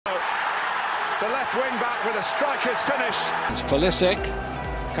The left wing back with a striker's finish. It's Pulisic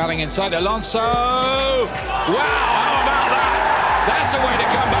cutting inside Alonso. Wow, how about that? That's a way to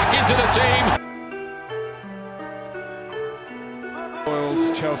come back into the team.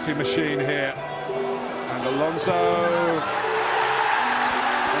 Oil's Chelsea machine here. And Alonso.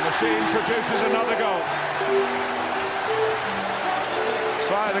 The machine produces another goal.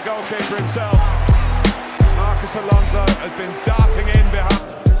 By the goalkeeper himself. Marcus Alonso has been darting in behind.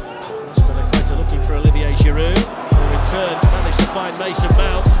 Looking for Olivier Giroud, who in turn managed to find Mason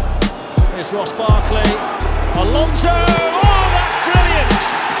Mount. Here's Ross Barkley. Alonso! Oh, that's brilliant!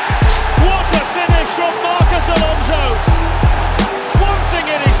 What a finish from Marcus Alonso! One thing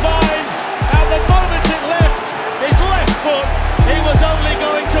in his mind, and the moment it left his left foot, he was only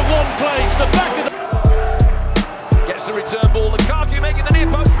going to one place, the back of the... Gets the return ball, Lukaku making the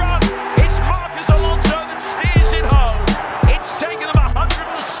near post run. It's Marcus Alonso that steers it home. It's taken them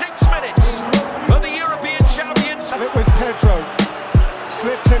 106 minutes. But the European champions have it with Pedro.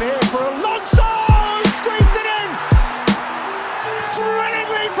 Slips in here for Alonso! Squeezed it in!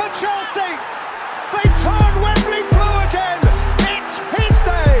 Thrillingly for Chelsea! They turn Wembley blue again! It's his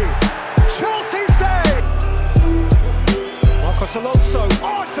day! Chelsea's day! Marcos Alonso.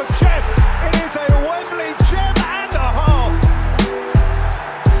 Oh, it's a gem! It is a Wembley gem and a half!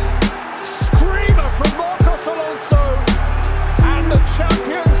 Screamer from Marcos Alonso! And the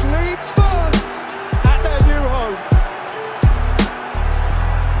champions lead Spurs at their new home.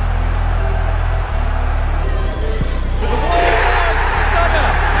 To the wall, stunner!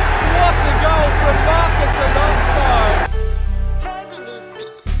 What a goal from Marcos Alonso!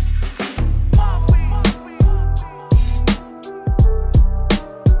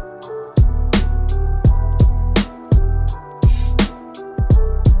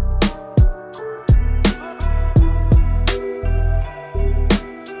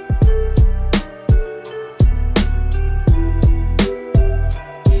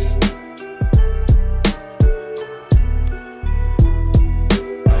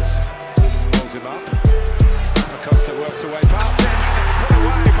 Him up. Acosta works away past him and it's put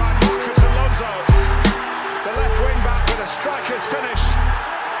away by Marcus Alonso. The left wing back with a striker's finish.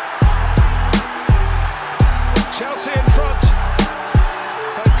 Chelsea in front.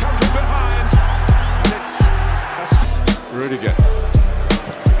 They've come from behind. And it's Rudiger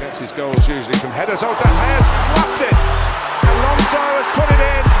gets his goals usually from headers. Oh, De Gea's fluffed it. Alonso has put it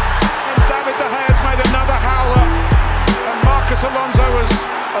in. And David De Gea's made another howler. And Marcus Alonso was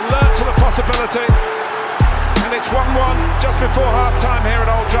alert to the possibility, and it's 1-1 just before half-time here at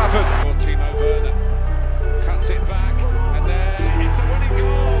Old Trafford. Timo Werner cuts it back, and there it's a winning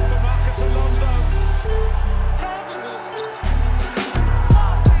goal for Marcus Alonso.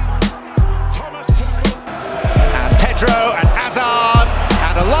 Thomas Tuchel. And Pedro and Hazard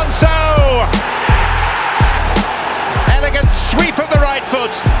and Alonso. Elegant sweep of the right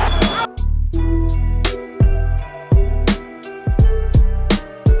foot.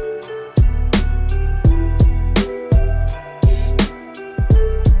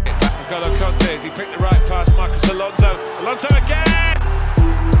 He picked the right pass, Marcus Alonso. Alonso again!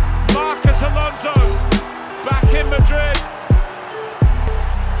 Marcus Alonso back in Madrid.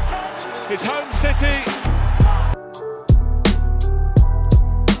 His home city.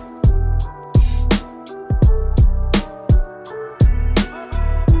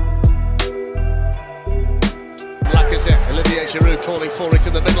 Lacazette, Olivier Giroud calling for it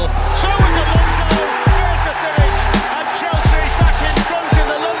in the middle. So is Alonso! Here's the finish! And Chelsea back in front in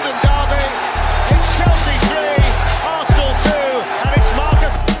the London derby. Chelsea 3, Arsenal 2, and it's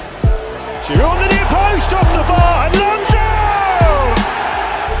Marcus. Giroud on the near post, off the bar, and Alonso!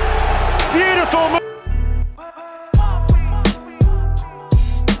 Beautiful move.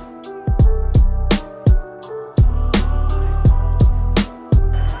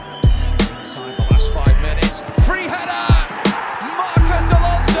 Inside the last 5 minutes. free header. Marcus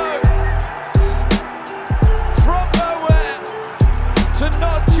Alonso from nowhere to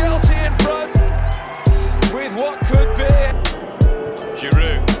nod Chelsea in front. With what could be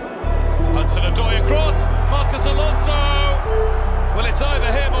Giroud, Hudson-Odoi across, Marcus Alonso. Well, it's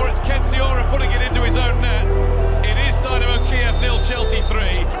either him or it's Kensiora putting it into his own net. It is Dynamo Kiev 0, Chelsea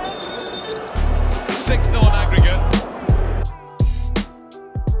 3. 6-0 aggregate.